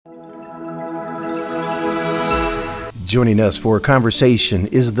Joining us for a conversation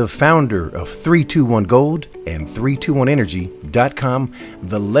is the founder of 321 Gold and 321energy.com,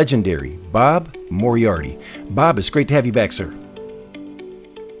 the legendary Bob Moriarty. Bob, it's great to have you back, sir.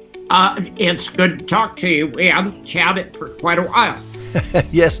 It's good to talk to you. We haven't chatted for quite a while.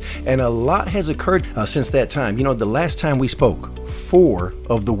 Yes, and a lot has occurred since that time. You know, the last time we spoke, 4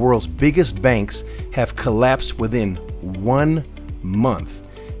 of the world's biggest banks have collapsed within 1 month.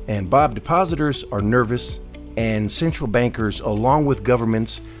 And Bob, depositors are nervous, and central bankers, along with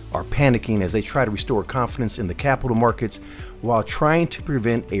governments, are panicking as they try to restore confidence in the capital markets while trying to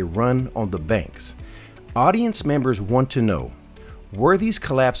prevent a run on the banks. Audience members want to know, were these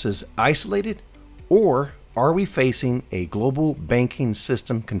collapses isolated, or are we facing a global banking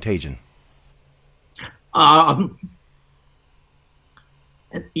system contagion?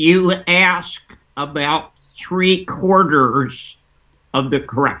 You ask about 3/4 of the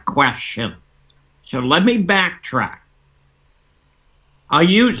correct question. So let me backtrack. I'll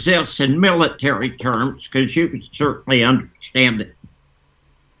use this in military terms because you can certainly understand it.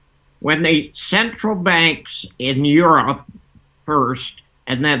 When the central banks in Europe first,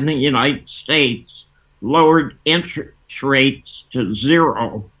 and then the United States, lowered interest rates to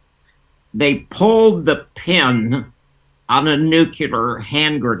 0, they pulled the pin on a nuclear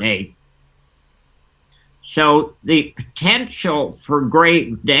hand grenade. So the potential for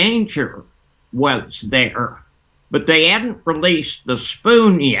grave danger was there, but they hadn't released the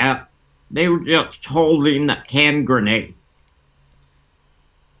spoon yet. They were just holding the hand grenade.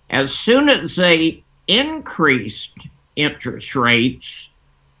 As soon as they increased interest rates,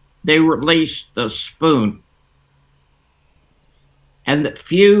 they released the spoon. And the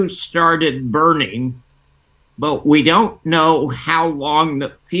fuse started burning, but we don't know how long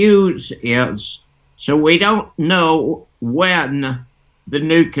the fuse is, so we don't know when the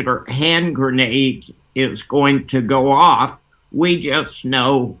nuclear hand grenade is going to go off. We just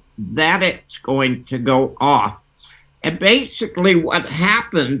know that it's going to go off. And basically what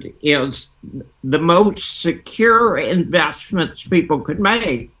happened is the most secure investments people could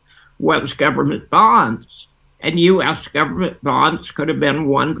make was government bonds. And U.S. government bonds could have been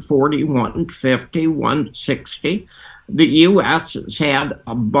 140, 150, 160. The U.S. has had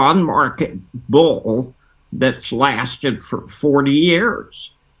a bond market bull that's lasted for 40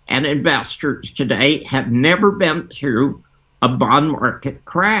 years. And investors today have never been through a bond market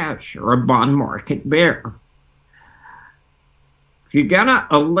crash or a bond market bear. If you're going to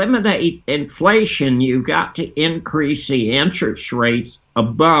eliminate inflation, you've got to increase the interest rates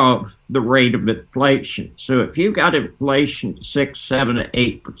above the rate of inflation. So if you've got inflation 6, 7,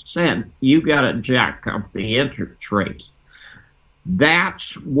 8%, you've got to jack up the interest rates.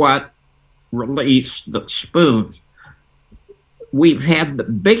 That's what released the spoon. We've had the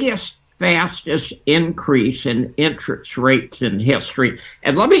biggest, fastest increase in interest rates in history.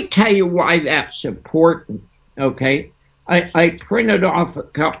 And let me tell you why that's important, okay? I printed off a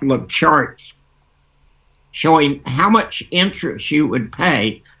couple of charts showing how much interest you would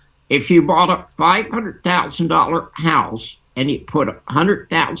pay if you bought a $500,000 house and you put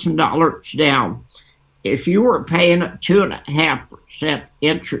 $100,000 down. If you were paying a 2.5%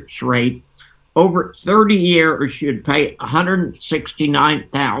 interest rate, over 30 years, you'd pay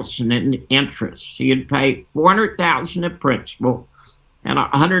 $169,000 in interest. So you'd pay $400,000 in principal and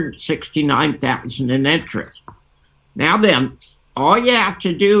 $169,000 in interest. Now then, all you have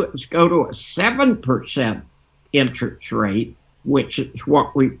to do is go to a 7% interest rate, which is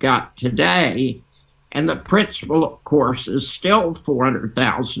what we've got today, and the principal, of course, is still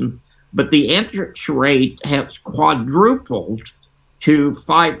 $400,000, but the interest rate has quadrupled to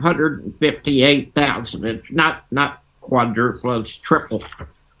 $558,000. It's not quadruple, it's triple.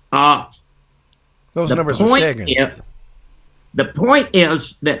 Those numbers are staggering. The point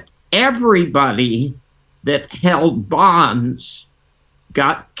is that everybody that held bonds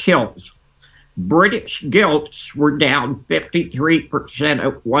got killed. British gilts were down 53%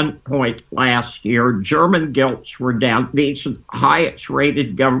 at one point last year. German gilts were down. These are the highest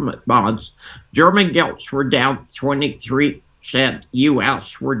rated government bonds. German gilts were down 23%.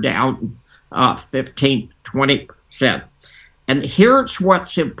 U.S. were down 15, 20%. And here's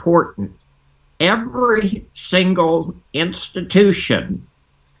what's important. Every single institution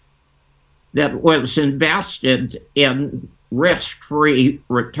that was invested in risk-free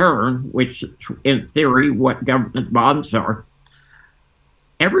return, which is in theory what government bonds are,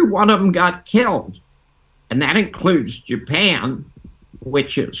 every one of them got killed. And that includes Japan,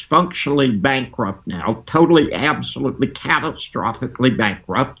 which is functionally bankrupt now, totally, absolutely, catastrophically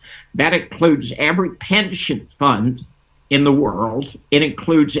bankrupt. That includes every pension fund in the world. It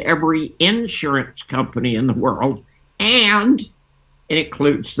includes every insurance company in the world. and it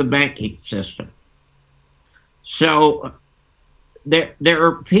includes the banking system. So there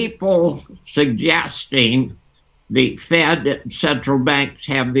are people suggesting the Fed and central banks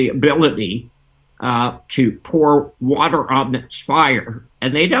have the ability to pour water on this fire,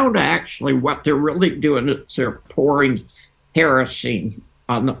 and they don't actually. What they're really doing is they're pouring kerosene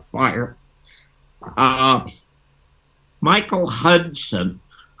on the fire. Michael Hudson,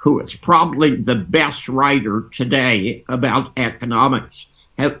 who is probably the best writer today about economics,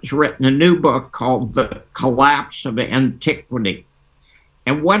 has written a new book called The Collapse of Antiquity.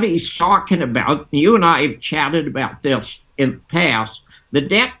 And what he's talking about, you and I have chatted about this in the past, the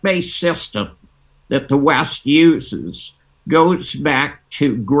debt-based system that the West uses goes back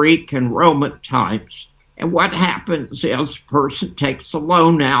to Greek and Roman times. And what happens is a person takes a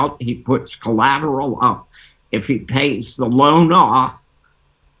loan out, he puts collateral up. If he pays the loan off,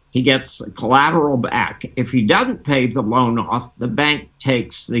 he gets the collateral back. If he doesn't pay the loan off, the bank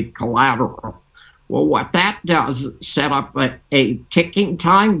takes the collateral. Well, what that does is set up a ticking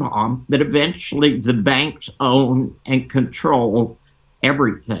time bomb that eventually the banks own and control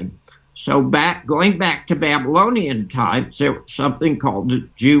everything. So going back to Babylonian times, there was something called the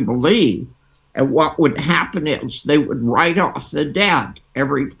Jubilee. And what would happen is they would write off the debt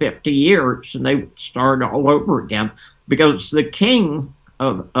every 50 years and they would start all over again, because the king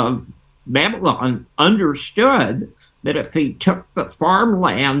of Babylon understood that if he took the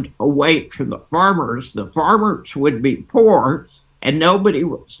farmland away from the farmers would be poor and nobody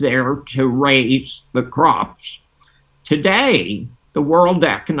was there to raise the crops. Today, the World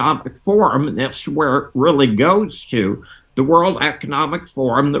Economic Forum, and that's where it really goes to, the World Economic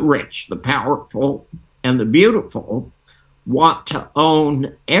Forum, the rich, the powerful, and the beautiful want to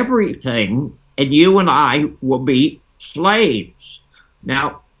own everything, and you and I will be slaves.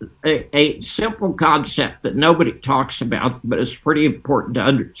 Now, a simple concept that nobody talks about, but it's pretty important to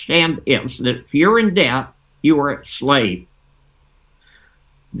understand, is that if you're in debt, you are a slave.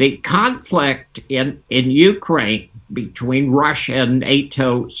 The conflict in Ukraine between Russia and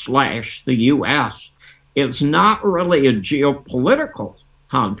NATO / the U.S. is not really a geopolitical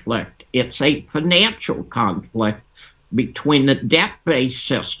conflict. It's a financial conflict between the debt-based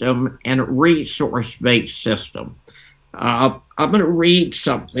system and a resource-based system. I'm going to read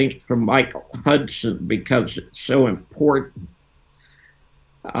something from Michael Hudson because it's so important.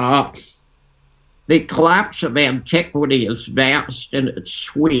 The collapse of antiquity is vast in its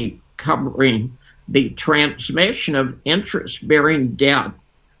sweep, covering the transmission of interest-bearing debt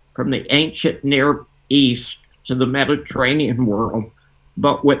from the ancient Near East to the Mediterranean world,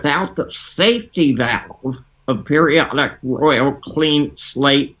 but without the safety valve of periodic royal clean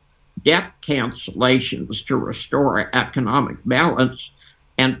slate debt cancellations to restore economic balance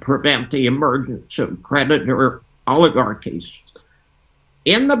and prevent the emergence of creditor oligarchies.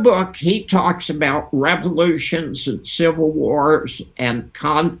 In the book, he talks about revolutions and civil wars and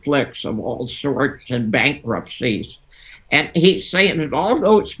conflicts of all sorts and bankruptcies. And he's saying it all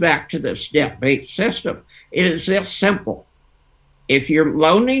goes back to this debt-based system. It is this simple. If you're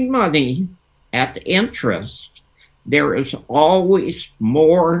loaning money at interest, there is always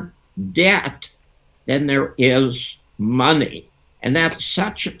more debt than there is money. And that's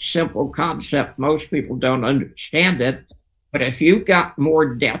such a simple concept. Most people don't understand it. But if you've got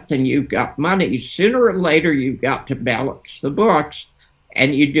more debt than you've got money, sooner or later you've got to balance the books,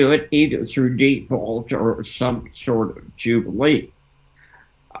 and you do it either through default or some sort of jubilee.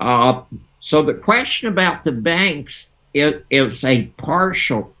 So the question about the banks is a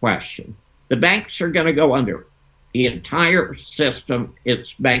partial question. The banks are going to go under. The entire system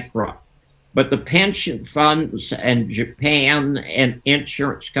is bankrupt. But the pension funds and Japan and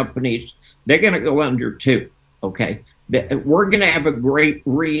insurance companies, they're going to go under too, okay? We're going to have a great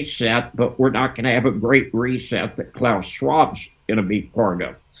reset, but we're not going to have a great reset that Klaus Schwab's going to be part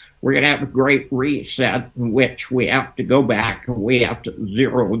of. We're going to have a great reset in which we have to go back and we have to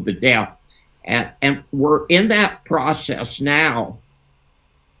zero the debt. And we're in that process now.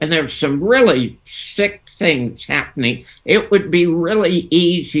 And there's some really sick things happening. It would be really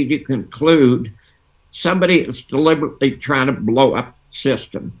easy to conclude somebody is deliberately trying to blow up the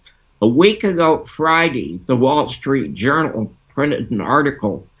system. A week ago, Friday, the Wall Street Journal printed an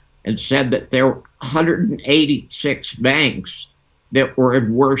article and said that there were 186 banks that were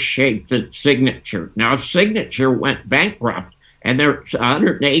in worse shape than Signature. Now, Signature went bankrupt, and there's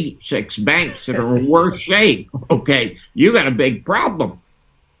 186 banks that are in worse shape. Okay, you got a big problem.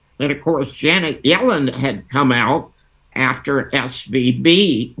 And of course, Janet Yellen had come out after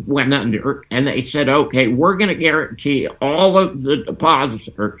SVB went under, and they said, okay, we're going to guarantee all of the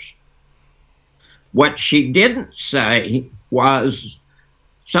depositors What she didn't say was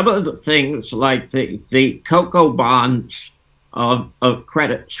some of the things like the cocoa bonds of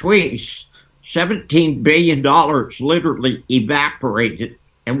Credit Suisse, $17 billion literally evaporated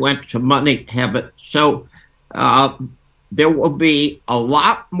and went to money heaven. So there will be a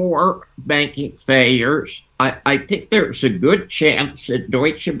lot more banking failures. I think there's a good chance that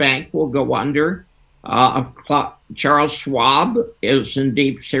Deutsche Bank will go under. Charles Schwab is in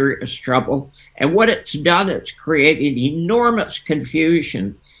deep, serious trouble. And what it's done, it's created enormous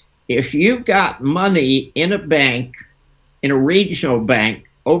confusion. If you've got money in a bank, in a regional bank,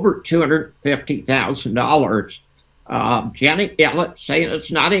 over $250,000, Janet Yellen saying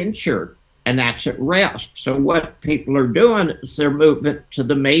it's not insured, and that's at risk. So what people are doing is they're moving to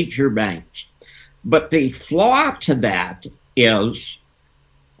the major banks. But the flaw to that is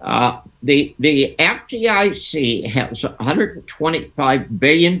the FDIC has $125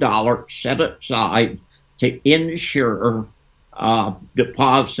 billion set aside to insure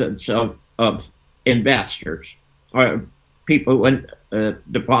deposits of investors or people who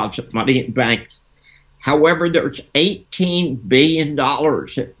deposit money in banks. However, there's $18 billion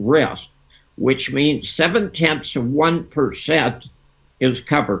at risk, which means 0.7% is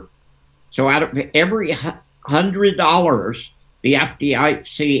covered. So out of every $100, the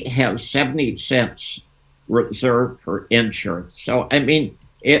FDIC has 70 cents reserved for insurance. So, I mean,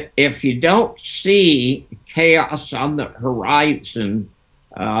 if you don't see chaos on the horizon,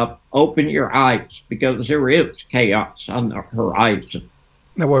 open your eyes, because there is chaos on the horizon.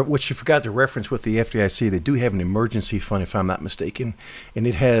 Now, what you forgot to reference with the FDIC, they do have an emergency fund, if I'm not mistaken, and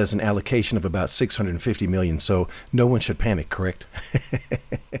it has an allocation of about $650 million. So no one should panic, correct?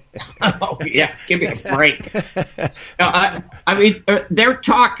 Oh yeah, give me a break. I mean, they're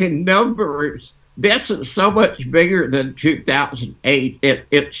talking numbers. This is so much bigger than 2008.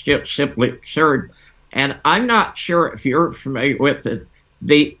 It's just simply absurd. And I'm not sure if you're familiar with it.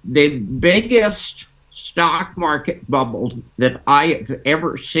 The biggest stock market bubble that I have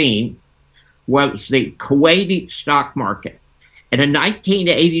ever seen was the Kuwaiti stock market. And in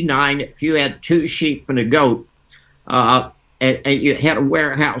 1989, if you had 2 sheep and a goat, and you had a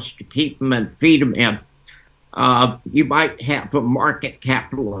warehouse to keep them and feed them in, you might have a market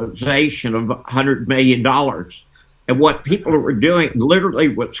capitalization of $100 million. And what people were doing literally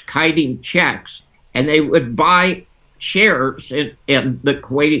was kiting checks, and they would buy shares in the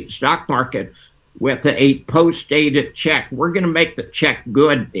Kuwaiti stock market with a post-dated check. We're going to make the check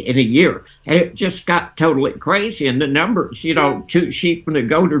good in a year. And it just got totally crazy. And the numbers, 2 sheep and a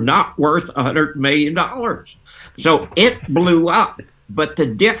goat are not worth $100 million. So it blew up. But the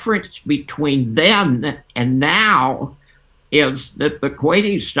difference between then and now is that the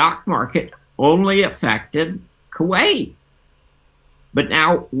Kuwaiti stock market only affected Kuwait. But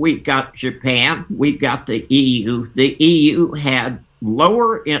now we've got Japan, we've got the EU. The EU had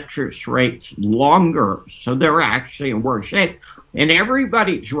lower interest rates longer, so they're actually in worse shape. And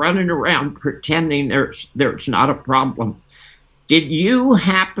everybody's running around pretending there's not a problem. Did you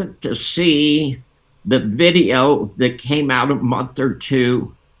happen to see the video that came out a month or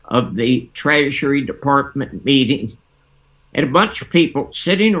two of the Treasury Department meeting? And a bunch of people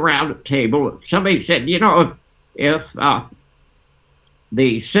sitting around a table, somebody said, if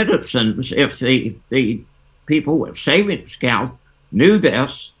the citizens, if the people with savings accounts knew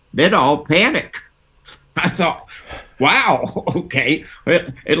this, they'd all panic. I thought, wow, okay.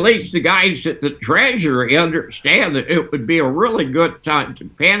 At least the guys at the Treasury understand that it would be a really good time to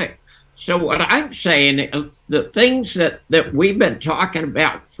panic. So what I'm saying is the things that we've been talking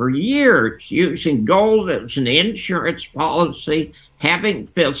about for years, using gold as an insurance policy, having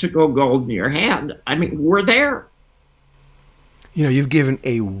physical gold in your hand, I mean, we're there. You've given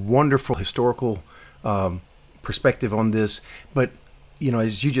a wonderful historical perspective on this, but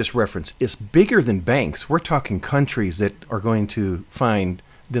as you just referenced, it's bigger than banks. We're talking countries that are going to find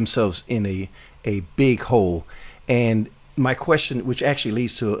themselves in a big hole. And my question, which actually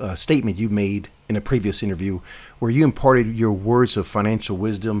leads to a statement you made in a previous interview, where you imparted your words of financial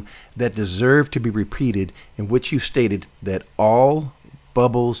wisdom that deserve to be repeated, in which you stated that all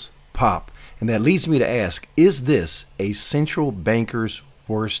bubbles pop. And that leads me to ask, is this a central banker's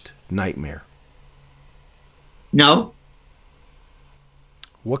worst nightmare? No.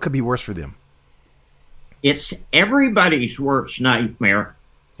 What could be worse for them? It's everybody's worst nightmare.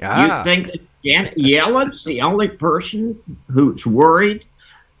 You think that Janet Yellen's the only person who's worried?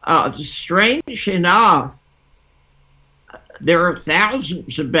 Strange enough, there are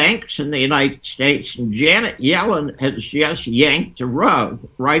thousands of banks in the United States, and Janet Yellen has just yanked the rug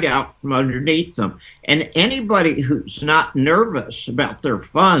right out from underneath them. And anybody who's not nervous about their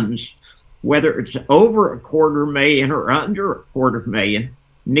funds whether it's over $250,000 or under $250,000,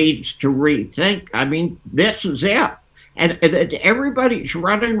 needs to rethink. I mean, this is it. And everybody's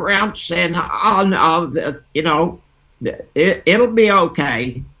running around saying, oh, no, it'll be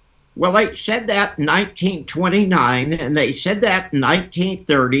okay. Well, they said that in 1929, and they said that in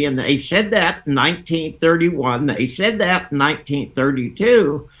 1930, and they said that in 1931, they said that in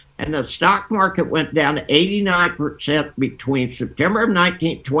 1932, and the stock market went down to 89% between September of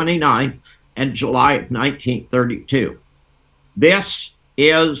 1929 and July of 1932. This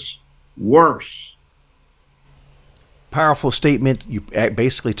is worse. Powerful statement. You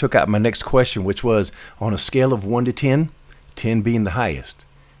basically took out my next question, which was on a scale of 1 to 10, 10 being the highest.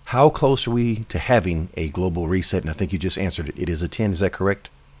 How close are we to having a global reset? And I think you just answered it. It is a 10. Is that correct?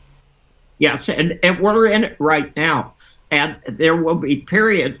 Yes, and we're in it right now. And there will be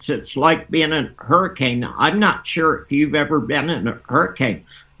periods, it's like being in a hurricane. I'm not sure if you've ever been in a hurricane,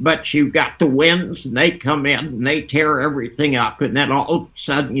 but you've got the winds and they come in and they tear everything up. And then all of a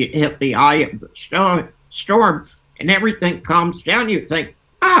sudden you hit the eye of the storm and everything calms down. You think,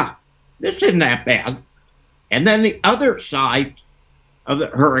 this isn't that bad. And then the other side of the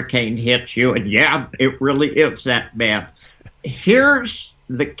hurricane hits you, and yeah, it really is that bad. Here's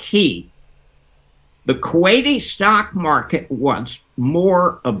the key. The Kuwaiti stock market was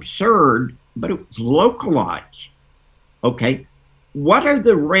more absurd, but it was localized. Okay, what are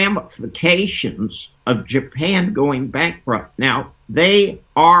the ramifications of Japan going bankrupt? Now, they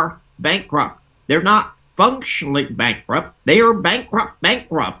are bankrupt. They're not functionally bankrupt. They are bankrupt.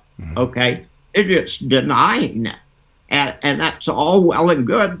 Mm-hmm. Okay, they're just denying it. And that's all well and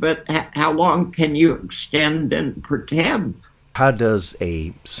good, but how long can you extend and pretend? How does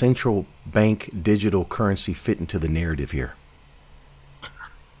a central bank digital currency fit into the narrative here?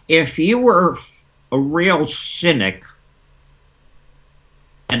 If you were a real cynic,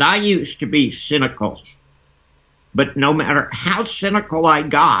 and I used to be cynical, but no matter how cynical I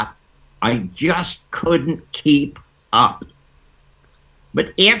got, I just couldn't keep up.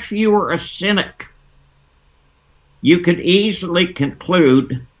 But if you were a cynic, you could easily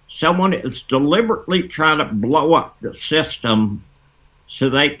conclude someone is deliberately trying to blow up the system so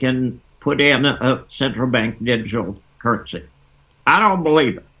they can put in a central bank digital currency. I don't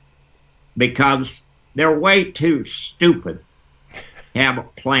believe it because they're way too stupid to have a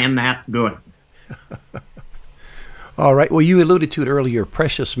plan that good. All right. Well, you alluded to it earlier,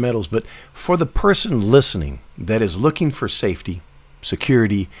 precious metals, but for the person listening that is looking for safety,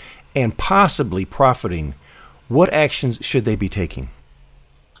 security, and possibly profiting, what actions should they be taking?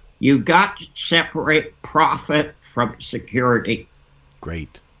 You've got to separate profit from security.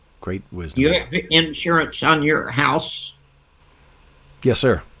 Great wisdom. You have insurance on your house? Yes,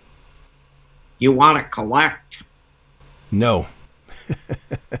 sir. You want to collect? No.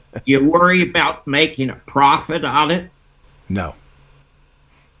 You worry about making a profit on it? No.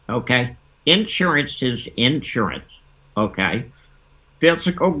 Okay. Insurance is insurance. Okay.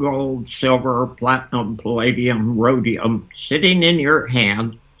 Physical gold, silver, platinum, palladium, rhodium sitting in your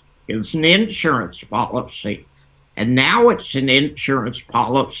hand is an insurance policy. And now it's an insurance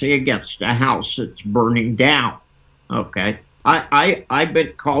policy against a house that's burning down. Okay. I've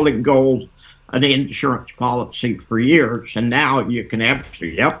been calling gold an insurance policy for years, and now you can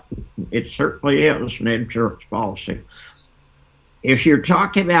absolutely, yep, it certainly is an insurance policy. If you're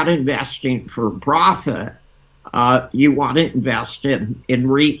talking about investing for profit, you want to invest in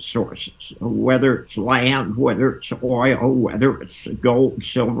resources, whether it's land, whether it's oil, whether it's gold,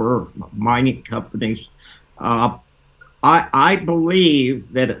 silver, mining companies. I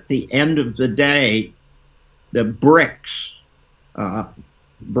believe that at the end of the day, the BRICS,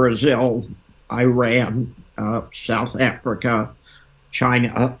 Brazil, Iran, South Africa,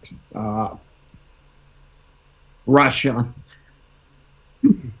 China, Russia,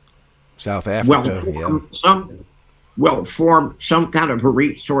 South Africa, will form some kind of a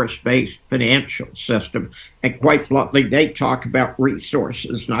resource-based financial system. And quite bluntly, they talk about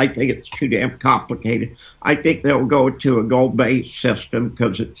resources, and I think it's too damn complicated. I think they'll go to a gold-based system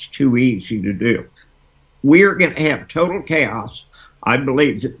because it's too easy to do. We're going to have total chaos. I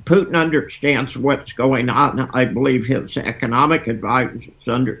believe that Putin understands what's going on. I believe his economic advisors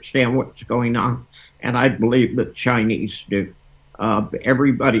understand what's going on. And I believe the Chinese do.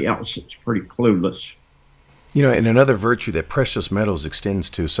 Everybody else is pretty clueless. You know, and another virtue that precious metals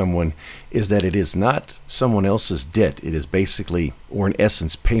extends to someone is that it is not someone else's debt. It is basically, or in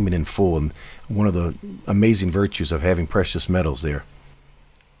essence, payment in full. And one of the amazing virtues of having precious metals there.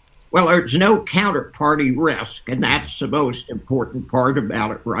 Well, there's no counterparty risk, and that's the most important part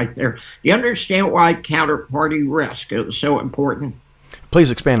about it right there. You understand why counterparty risk is so important? Please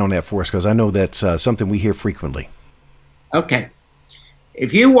expand on that for us, because I know that's something we hear frequently. Okay.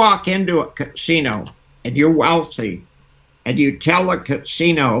 If you walk into a casino and you're wealthy and you tell a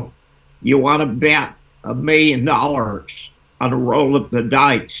casino you want to bet $1 million on a roll of the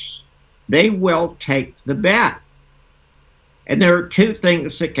dice, they will take the bet. And there are two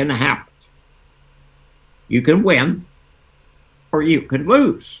things that can happen. You can win or you can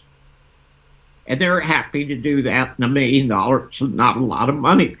lose. And they're happy to do that, and $1 million is not a lot of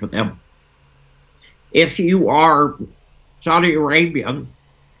money for them. If you are Saudi Arabian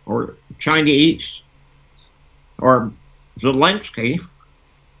or Chinese or Zelensky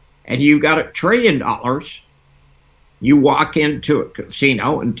and you got $1 trillion, you walk into a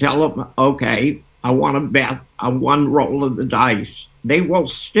casino and tell them, okay, I want to bet on one roll of the dice. They will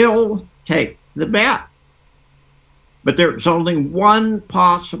still take the bet. But there's only one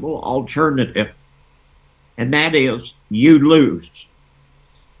possible alternative, and that is you lose.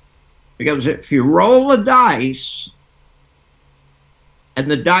 Because if you roll a dice and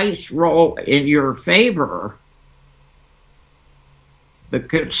the dice roll in your favor, the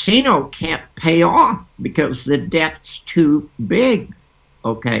casino can't pay off because the debt's too big,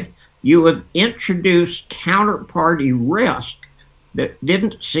 okay? You have introduced counterparty risk that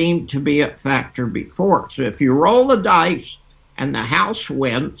didn't seem to be a factor before. So if you roll the dice and the house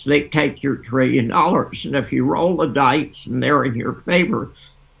wins, they take your $1 trillion. And if you roll the dice and they're in your favor,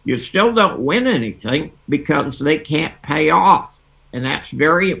 you still don't win anything because they can't pay off. And that's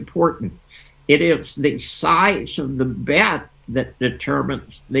very important. It is the size of the bet that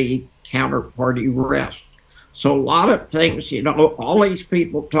determines the counterparty risk. So a lot of things, you know, all these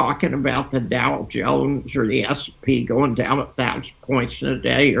people talking about the Dow Jones or the S&P going down 1,000 points in a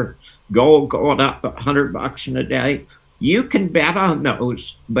day or gold going up $100 in a day, you can bet on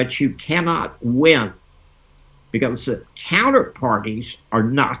those, but you cannot win because the counterparties are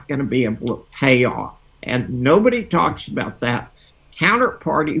not going to be able to pay off. And nobody talks about that.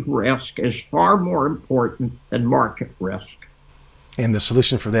 Counterparty risk is far more important than market risk. And the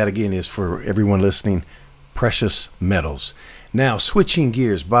solution for that, again, is for everyone listening, precious metals. Now, switching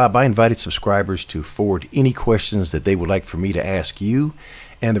gears, Bob, I invited subscribers to forward any questions that they would like for me to ask you.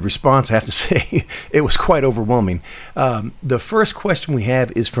 And the response, I have to say, it was quite overwhelming. The first question we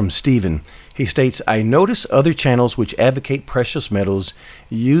have is from Stephen. He states, I notice other channels which advocate precious metals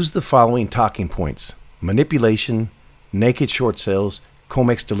use the following talking points: manipulation, naked short sales,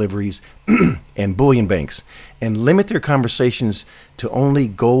 COMEX deliveries, and bullion banks, and limit their conversations to only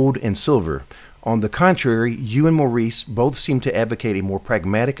gold and silver. On the contrary, you and Maurice both seem to advocate a more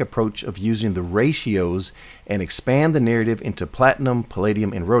pragmatic approach of using the ratios and expand the narrative into platinum,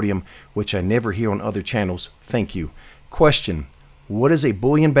 palladium, and rhodium, which I never hear on other channels. Thank you. Question: what is a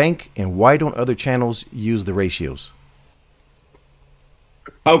bullion bank, and why don't other channels use the ratios?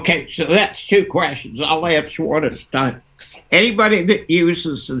 Okay, so that's two questions. I'll answer one at a time. Anybody that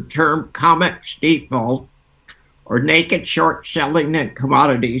uses the term COMEX default or naked short selling in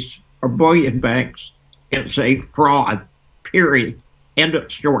commodities or bullion banks is a fraud, period. End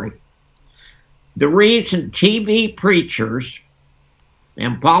of story. The reason TV preachers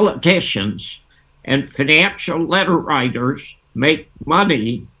and politicians and financial letter writers make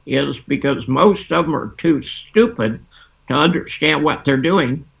money is because most of them are too stupid to understand what they're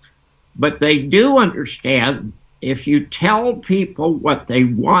doing. But they do understand if you tell people what they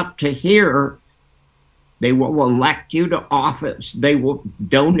want to hear, they will elect you to office, they will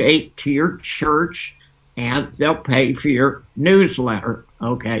donate to your church, and they'll pay for your newsletter,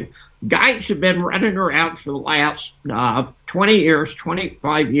 okay? Guys have been running around for the last 20 years,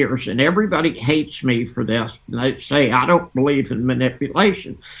 25 years, and everybody hates me for this. And they say I don't believe in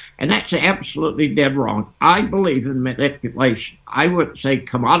manipulation. And that's absolutely dead wrong. I believe in manipulation. I would say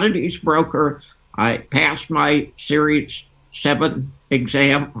commodities broker. I passed my Series 7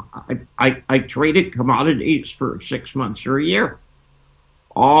 exam. I traded commodities for 6 months or a year.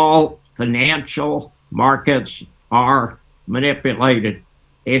 All financial markets are manipulated.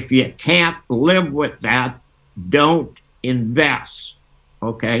 If you can't live with that, don't invest,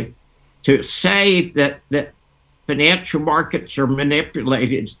 okay? To say that financial markets are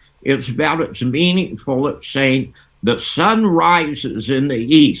manipulated is about as meaningful as saying the sun rises in the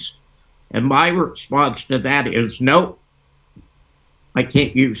east. And my response to that is, nope, I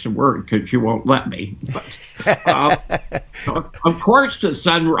can't use the word because you won't let me. But, of course the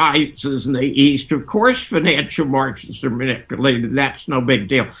sun rises in the east. Of course financial markets are manipulated. That's no big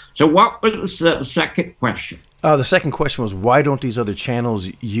deal. So what was the second question? The second question was, why don't these other channels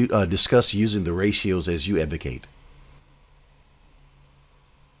discuss using the ratios as you advocate?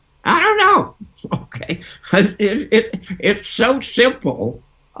 I don't know. Okay, it's so simple.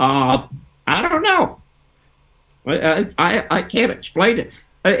 I don't know. I can't explain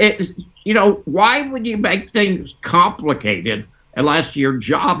it. Why would you make things complicated unless your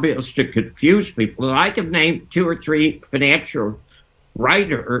job is to confuse people? And I can name two or three financial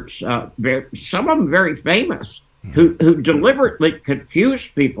writers, some of them very famous, who deliberately confuse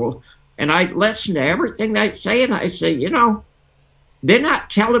people. And I listen to everything they say, and I say, they're not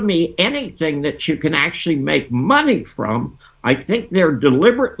telling me anything that you can actually make money from. I think they're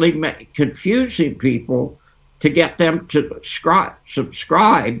deliberately confusing people to get them to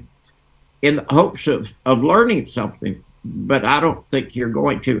subscribe in the hopes of learning something. But I don't think you're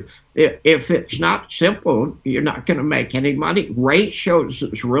going to. If it's not simple, you're not going to make any money. Ratios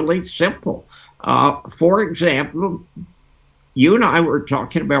is really simple. For example, you and I were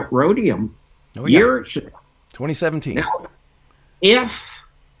talking about rhodium years ago. 2017. Now, if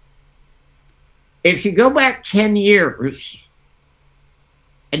you go back 10 years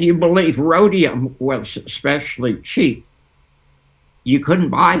and you believe rhodium was especially cheap, you couldn't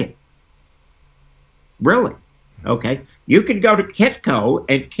buy it. Really. Okay. You could go to Kitco,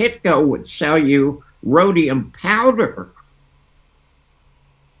 and Kitco would sell you rhodium powder,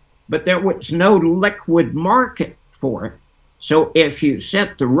 but there was no liquid market for it. So if you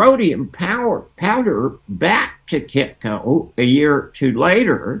sent the rhodium powder back to Kitco a year or two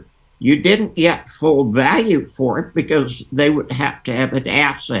later, you didn't get full value for it because they would have to have it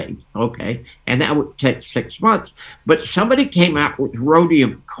assayed, okay? And that would take 6 months. But somebody came out with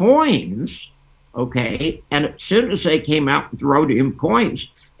rhodium coins, okay? And as soon as they came out with rhodium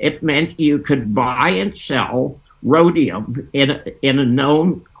coins, it meant you could buy and sell rhodium in a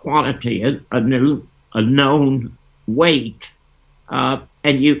known quantity, a known weight,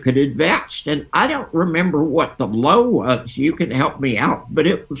 and you could invest. And I don't remember what the low was. You can help me out, but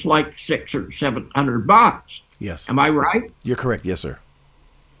it was like $600 or $700. Yes. Am I right? You're correct. Yes, sir.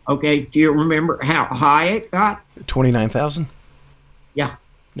 Okay. Do you remember how high it got? 29,000. Yeah,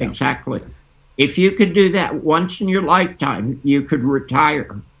 exactly. If you could do that once in your lifetime, you could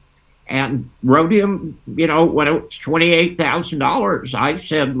retire. And rhodium, when it was $28,000, I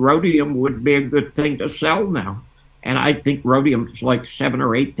said rhodium would be a good thing to sell now. And I think rhodium is like $7,000 or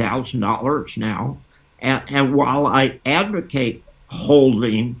 $8,000 now. And while I advocate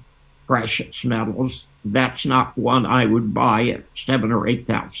holding precious metals, that's not one I would buy at $7,000 or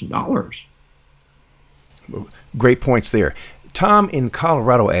 $8,000. Great points there. Tom in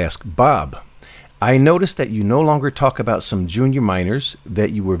Colorado asked, Bob, I noticed that you no longer talk about some junior miners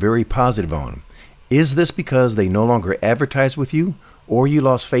that you were very positive on. Is this because they no longer advertise with you, or you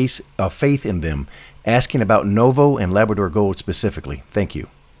lost faith in them? Asking about Novo and Labrador Gold specifically. Thank you.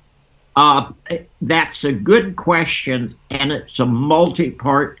 That's a good question, and it's a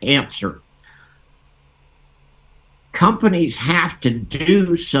multi-part answer. Companies have to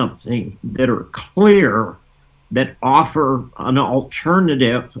do something that are clear, that offer an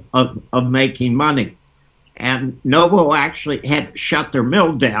alternative of making money. And Novo actually had to shut their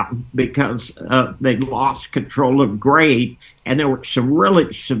mill down because they lost control of grade, and there were some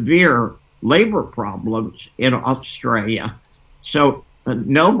really severe labor problems in Australia. So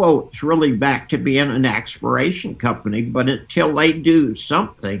Novo is really back to being an exploration company, but until they do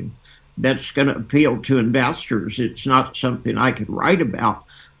something that's going to appeal to investors, it's not something I could write about.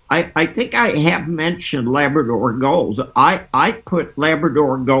 I think I have mentioned Labrador Gold. I put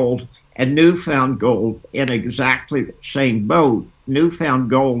Labrador Gold and Newfound Gold in exactly the same boat. Newfound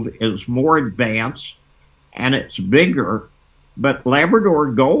Gold is more advanced and it's bigger, but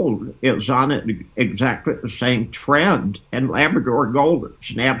Labrador Gold is on exactly the same trend, and Labrador Gold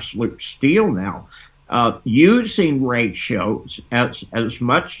is an absolute steal now. Using ratios, as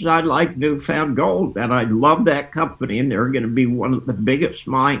much as I like Newfound Gold, and I love that company, and they're going to be one of the biggest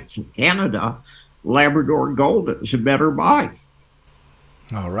mines in Canada, Labrador Gold is a better buy.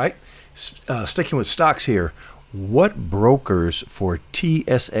 All right. Sticking with stocks here, what brokers for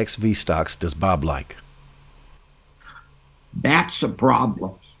TSXV stocks does Bob like? That's a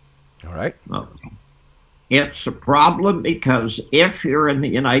problem. All right. It's a problem because if you're in the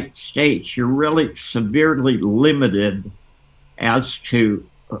United States, you're really severely limited as to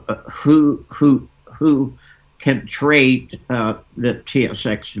who can trade the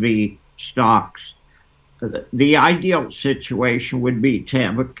TSXV stocks. The ideal situation would be to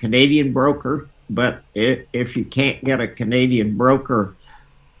have a Canadian broker, but if you can't get a Canadian broker,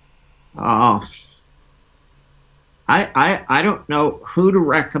 I don't know who to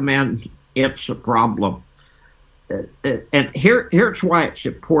recommend. It's a problem. And here's why it's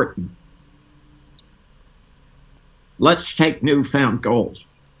important. Let's take Newfound Gold.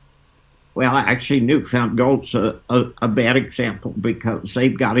 Well, actually, Newfound Gold's a bad example because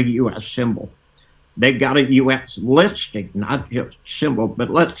they've got a U.S. symbol. They've got a U.S. listing, not just symbol. But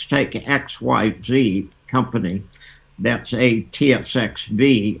let's take XYZ company. That's a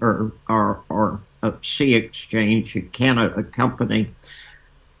TSXV or a C exchange, a Canada company.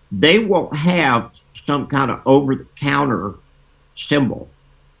 They will have some kind of over-the-counter symbol.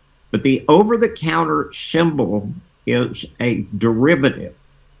 But the over-the-counter symbol is a derivative.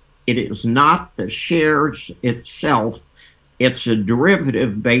 It is not the shares itself. It's a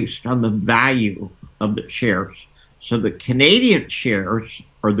derivative based on the value of the shares. So the Canadian shares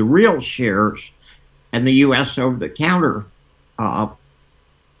are the real shares, and the U.S. over-the-counter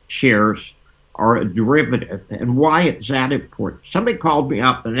shares are a derivative. And why is that important? Somebody called me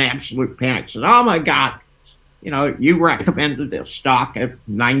up in an absolute panic, said, oh my God, you recommended this stock at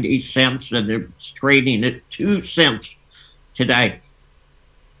 90 cents and it's trading at 2 cents today.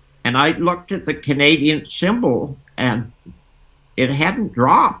 And I looked at the Canadian symbol and it hadn't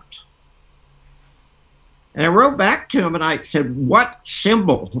dropped. And I wrote back to him and I said, what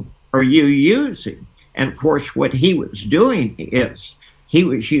symbol are you using? And of course, what he was doing is he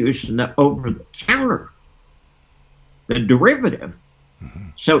was using the over-the-counter, the derivative. Mm-hmm.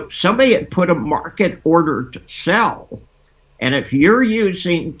 So somebody had put a market order to sell. And if you're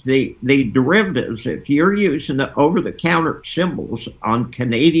using the derivatives, if you're using the over-the-counter symbols on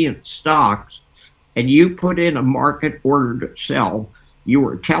Canadian stocks, and you put in a market order to sell, you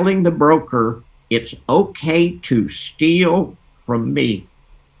are telling the broker it's okay to steal from me.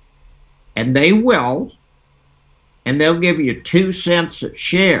 And they will, and they'll give you 2 cents a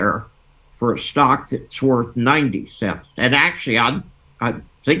share for a stock that's worth 90 cents. And actually, I'm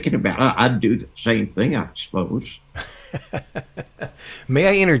thinking about it, I'd do the same thing, I suppose. May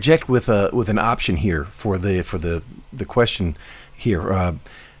I interject with an option here for the question here?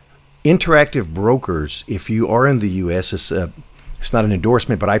 Interactive brokers, if you are in the U.S., it's not an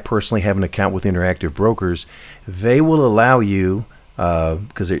endorsement, but I personally have an account with Interactive Brokers. They will allow you,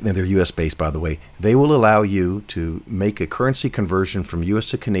 because they're U.S. based, by the way, they will allow you to make a currency conversion from U.S.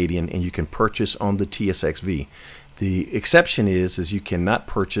 to Canadian, and you can purchase on the TSXV. The exception is you cannot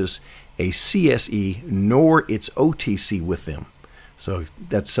purchase a CSE nor its OTC with them. So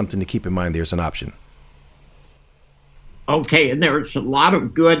that's something to keep in mind. There's an option. Okay, and there's a lot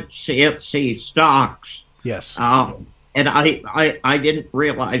of good CSE stocks. Yes. And I didn't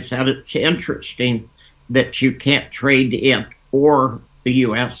realize that. It's interesting that you can't trade it or the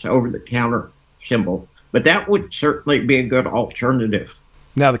U.S. over-the-counter symbol. But that would certainly be a good alternative.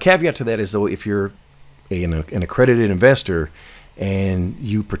 Now, the caveat to that is, though, if you're an accredited investor and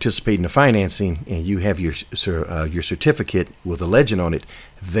you participate in the financing and you have your certificate with a legend on it,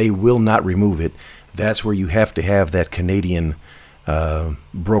 they will not remove it. That's where you have to have that Canadian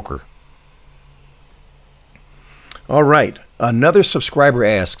broker. All right. Another subscriber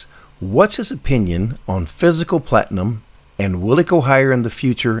asks, what's his opinion on physical platinum, and will it go higher in the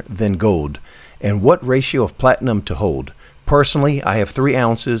future than gold? And what ratio of platinum to hold? Personally, I have 3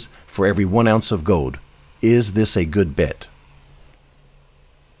 ounces for every 1 ounce of gold. Is this a good bet?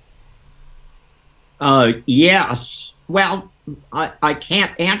 Yes. Well, I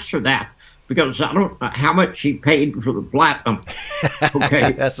can't answer that because I don't know how much he paid for the platinum.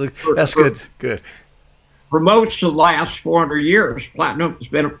 Okay. that's good. Good. For most of the last 400 years, platinum has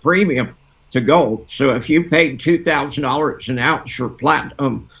been a premium to gold. So if you paid $2,000 an ounce for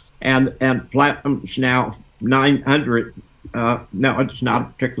platinum and platinum's now 900, no, it's not a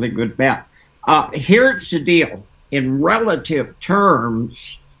particularly good bet. Here's the deal. In relative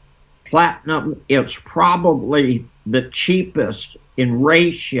terms, platinum is probably the cheapest in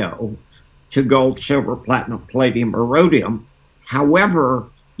ratio to gold, silver, platinum, palladium, or rhodium. However,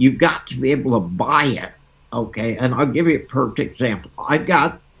 you've got to be able to buy it. Okay, and I'll give you a perfect example. I've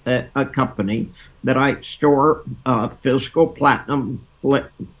got a company that I store physical platinum,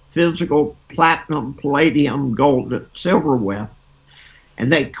 palladium, gold, and silver with.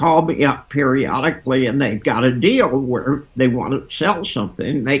 And they call me up periodically, and they've got a deal where they want to sell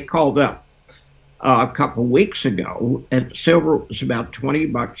something. They called up a couple weeks ago, and silver was about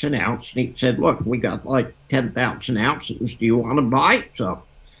 $20 an ounce. And he said, look, we got like 10,000 ounces. Do you want to buy some?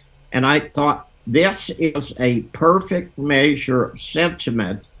 And I thought, this is a perfect measure of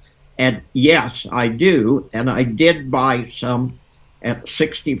sentiment. And yes, I do. And I did buy some at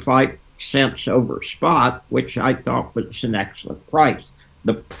 65 cents over spot, which I thought was an excellent price.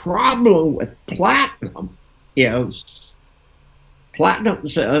 The problem with platinum is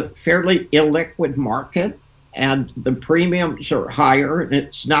platinum's a fairly illiquid market, and the premiums are higher, and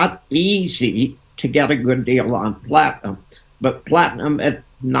it's not easy to get a good deal on platinum. But platinum at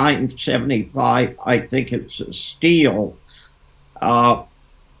 975. I think it's a steal. I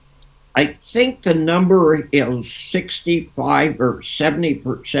think the number is 65 or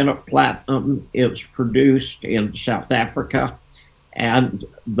 70% of platinum is produced in South Africa, and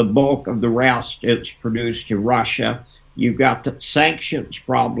the bulk of the rest is produced in Russia. You've got the sanctions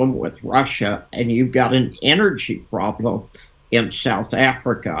problem with Russia, and you've got an energy problem in South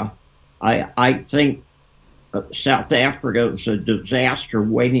Africa. I think South Africa is a disaster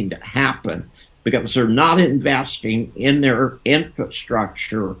waiting to happen because they're not investing in their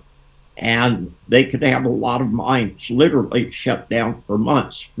infrastructure, and they could have a lot of mines literally shut down for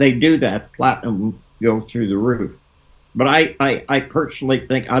months. If they do that, platinum will go through the roof. But I personally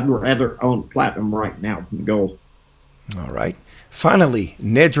think I'd rather own platinum right now than gold. All right. Finally,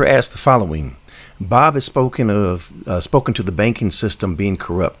 Nedra asked the following. Bob has spoken to the banking system being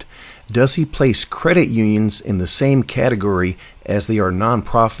corrupt. Does he place credit unions in the same category as they are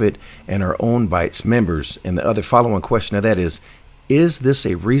nonprofit and are owned by its members? And the other following question of that is this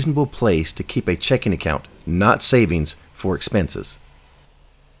a reasonable place to keep a checking account, not savings for expenses?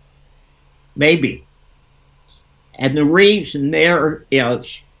 Maybe. And the reason there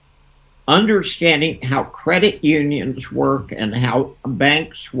is understanding how credit unions work and how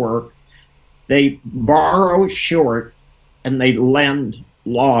banks work. They borrow short and they lend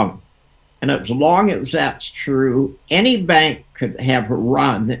long. And as long as that's true, any bank could have a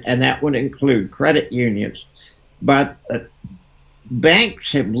run, and that would include credit unions. But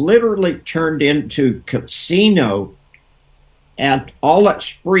banks have literally turned into casino, and all that's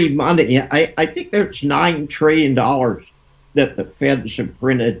free money. I think there's $9 trillion that the feds have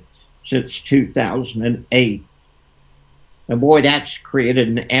printed since 2008. And boy, that's created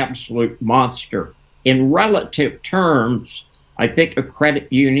an absolute monster. In relative terms, I think a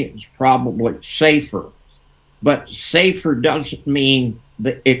credit union is probably safer, but safer doesn't mean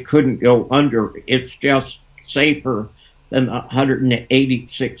that it couldn't go under. It's just safer than the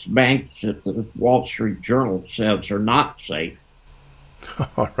 186 banks that the Wall Street Journal says are not safe.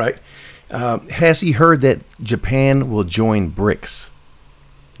 All right. Has he heard that Japan will join BRICS,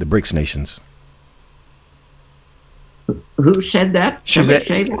 the BRICS nations? Who said that?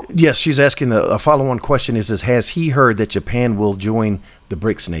 Yes, she's asking a follow-on question is has he heard that Japan will join the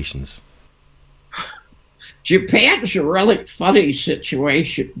BRICS nations? Japan's a really funny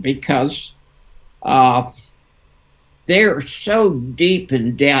situation because they're so deep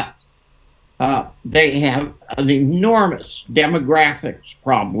in debt. They have an enormous demographics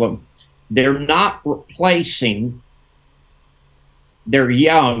problem. They're not replacing their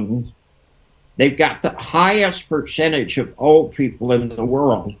young. They've got the highest percentage of old people in the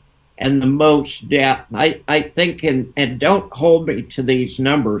world and the most debt. I think, and don't hold me to these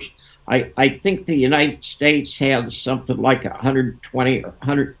numbers, I think the United States has something like 120 or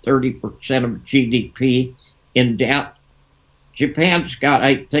 130% of GDP in debt. Japan's got,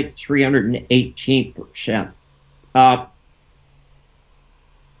 I think, 318%.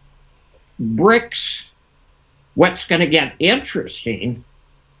 BRICS, what's going to get interesting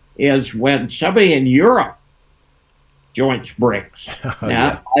is when somebody in Europe joins BRICS.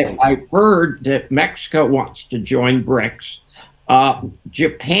 Now, yeah. I've heard that Mexico wants to join BRICS.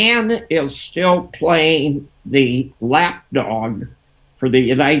 Japan is still playing the lapdog for the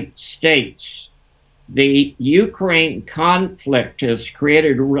United States. The Ukraine conflict has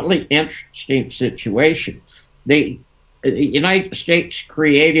created a really interesting situation. The United States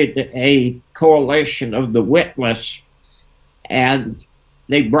created a coalition of the witless, and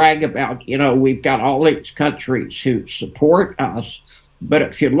they brag about, we've got all these countries who support us. But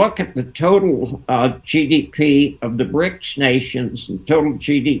if you look at the total GDP of the BRICS nations and total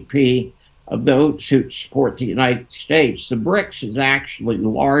GDP of those who support the United States, the BRICS is actually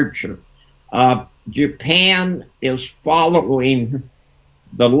larger. Japan is following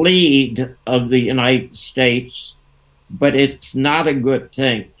the lead of the United States, but it's not a good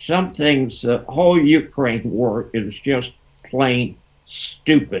thing. Some things, the whole Ukraine war is just plain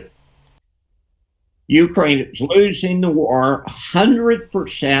stupid. Ukraine is losing the war.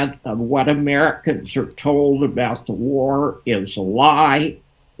 100% of what Americans are told about the war is a lie.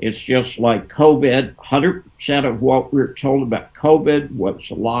 It's just like COVID. 100% of what we're told about COVID was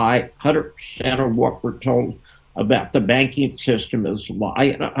a lie. 100% of what we're told about the banking system is a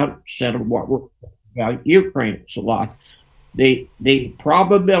lie. And 100% of what we're told about Ukraine is a lie. The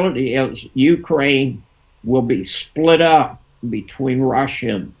probability is Ukraine will be split up between Russia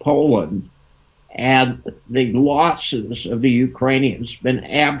and Poland, and the losses of the Ukrainians have been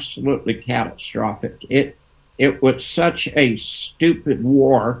absolutely catastrophic. It was such a stupid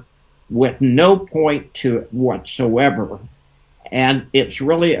war with no point to it whatsoever. And it's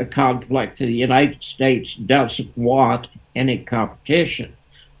really a conflict that the United States doesn't want any competition.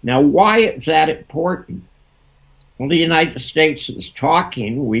 Now, why is that important? Well, the United States is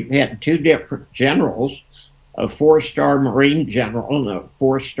talking. We've had two different generals, a 4-star Marine general and a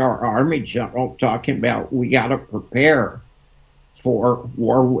 4-star Army general, talking about we got to prepare for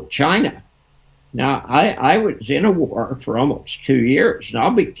war with China. Now, I was in a war for almost 2 years, and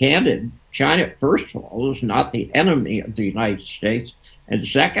I'll be candid. China, first of all, is not the enemy of the United States. And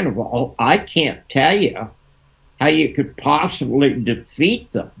second of all, I can't tell you how you could possibly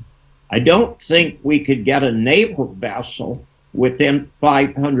defeat them. I don't think we could get a naval vessel within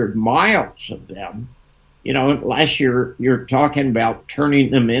 500 miles of them, you know, unless you're talking about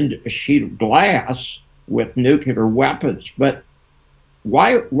turning them into a sheet of glass with nuclear weapons. But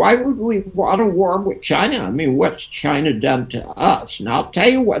why would we want a war with China? I mean, what's China done to us? And I'll tell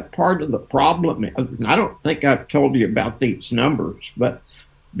you what part of the problem is. And I don't think I've told you about these numbers, but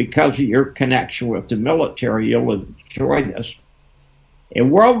because of your connection with the military, you'll enjoy this. In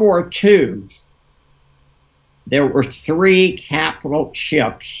World War II, there were 3 capital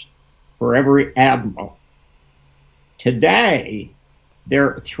ships for every admiral. Today, there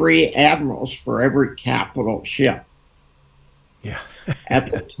are 3 admirals for every capital ship. Yeah.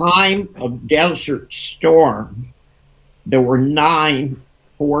 At the time of Desert Storm, there were 9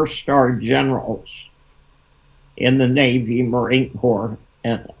 4-star generals in the Navy, Marine Corps,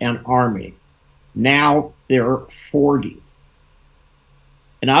 and Army. Now there are 40.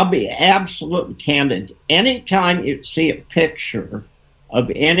 And I'll be absolutely candid. Anytime you see a picture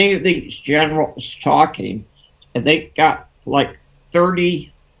of any of these generals talking, and they've got like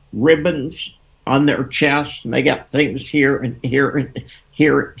 30 ribbons on their chest, and they got things here and here and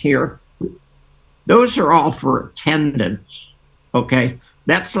here and here. Those are all for attendance, okay?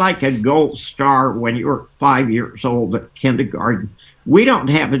 That's like a gold star when you were 5 years old at kindergarten. We don't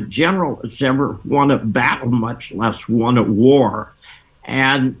have a general that's ever won a battle, much less won a war.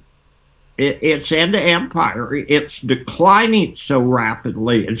 And it's end of empire. It's declining so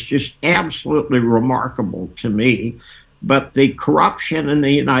rapidly. It's just absolutely remarkable to me. But the corruption in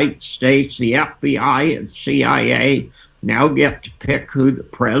the United States, the FBI and CIA now get to pick who the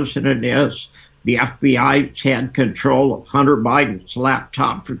president is. The FBI's had control of Hunter Biden's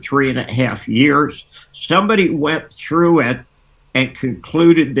laptop for 3.5 years. Somebody went through it and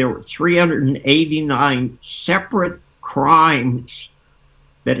concluded there were 389 separate crimes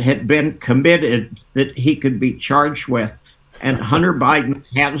that had been committed that he could be charged with. And Hunter Biden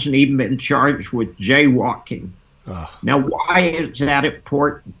hasn't even been charged with jaywalking. Oh. Now, why is that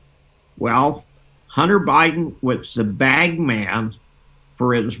important? Well, Hunter Biden was the bag man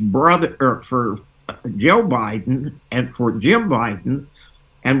for his brother, or for Joe Biden and for Jim Biden.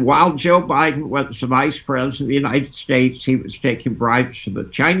 And while Joe Biden was the vice president of the United States, he was taking bribes from the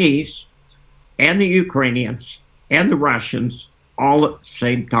Chinese and the Ukrainians and the Russians all at the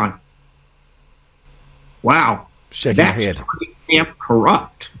same time. Wow. Shaking your head. That's pretty damn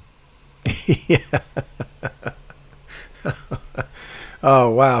corrupt. Yeah.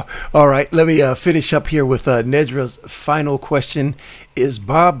 Oh, wow. All right. Let me finish up here with Nedra's final question. Is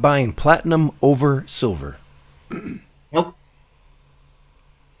Bob buying platinum over silver? Nope.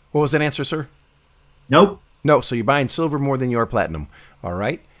 What was that answer, sir? Nope. No. So you're buying silver more than you are platinum. All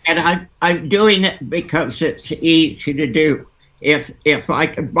right. And I'm doing it because it's easy to do. If I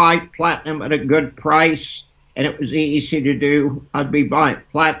could buy platinum at a good price and it was easy to do, I'd be buying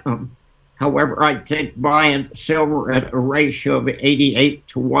platinum. However, I think buying silver at a ratio of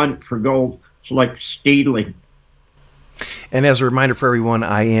 88-1 for gold is like stealing. And as a reminder for everyone,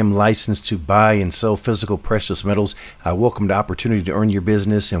 I am licensed to buy and sell physical precious metals. I welcome the opportunity to earn your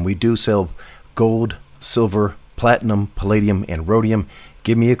business, and we do sell gold, silver, platinum, palladium, and rhodium.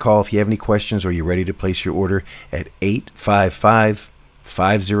 Give me a call if you have any questions or you're ready to place your order at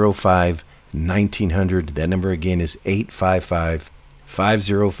 855-505-1900. That number again is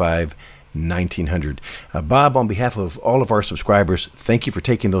 855-505-1900. Bob, on behalf of all of our subscribers, thank you for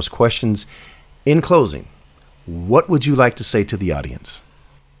taking those questions. In closing, what would you like to say to the audience?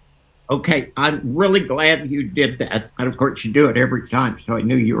 Okay, I'm really glad you did that. And of course, you do it every time, so I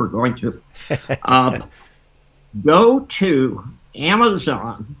knew you were going to. Go to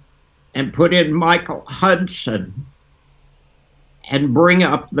Amazon and put in Michael Hudson and bring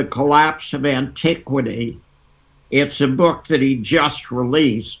up The Collapse of Antiquity. It's a book that he just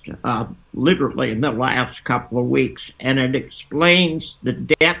released, literally in the last couple of weeks, and it explains the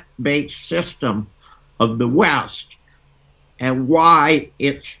debt-based system of the West and why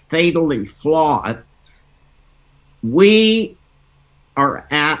it's fatally flawed. We are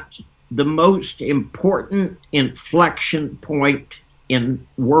at the most important inflection point in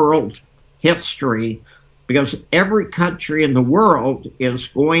world history, because every country in the world is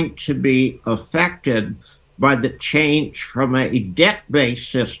going to be affected by the change from a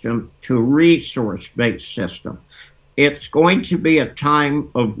debt-based system to a resource-based system. It's going to be a time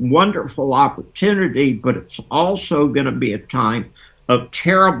of wonderful opportunity, but it's also going to be a time of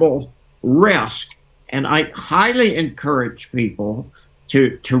terrible risk. And I highly encourage people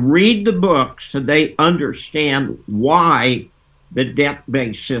to read the book so they understand why the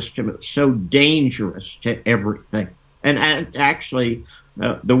debt-based system is so dangerous to everything. And actually,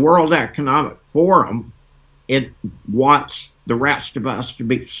 the World Economic Forum, it wants the rest of us to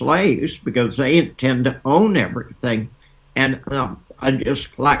be slaves because they intend to own everything. And I'm just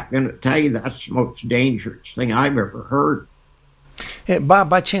flat going to tell you that's the most dangerous thing I've ever heard. Hey, Bob,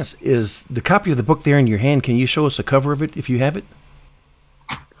 by chance, is the copy of the book there in your hand? Can you show us a cover of it if you have it?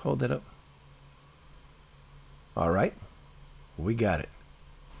 Hold that up. All right. We got it.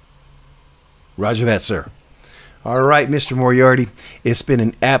 Roger that, sir. All right, Mr. Moriarty, it's been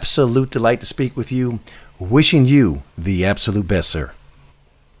an absolute delight to speak with you. Wishing you the absolute best, sir.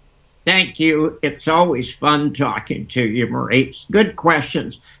 Thank you. It's always fun talking to you, Maurice. Good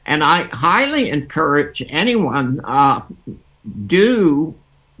questions. And I highly encourage anyone, do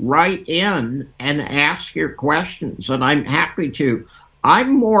write in and ask your questions, and I'm happy to.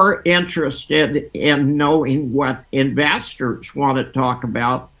 I'm more interested in knowing what investors want to talk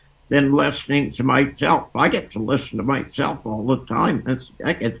about than listening to myself. I get to listen to myself all the time.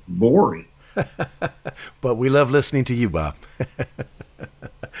 That gets boring. But we love listening to you, Bob.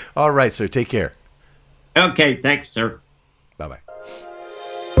 All right, sir. Take care. Okay. Thanks, sir. Bye-bye.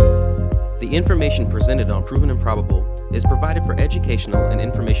 The information presented on Proven and Probable is provided for educational and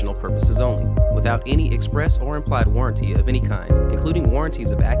informational purposes only, without any express or implied warranty of any kind, including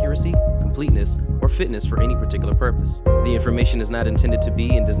warranties of accuracy, completeness, or fitness for any particular purpose. The information is not intended to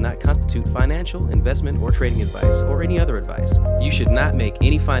be and does not constitute financial, investment, or trading advice, or any other advice. You should not make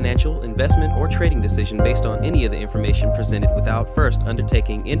any financial, investment, or trading decision based on any of the information presented without first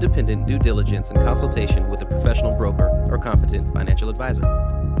undertaking independent due diligence and consultation with a professional broker or competent financial advisor.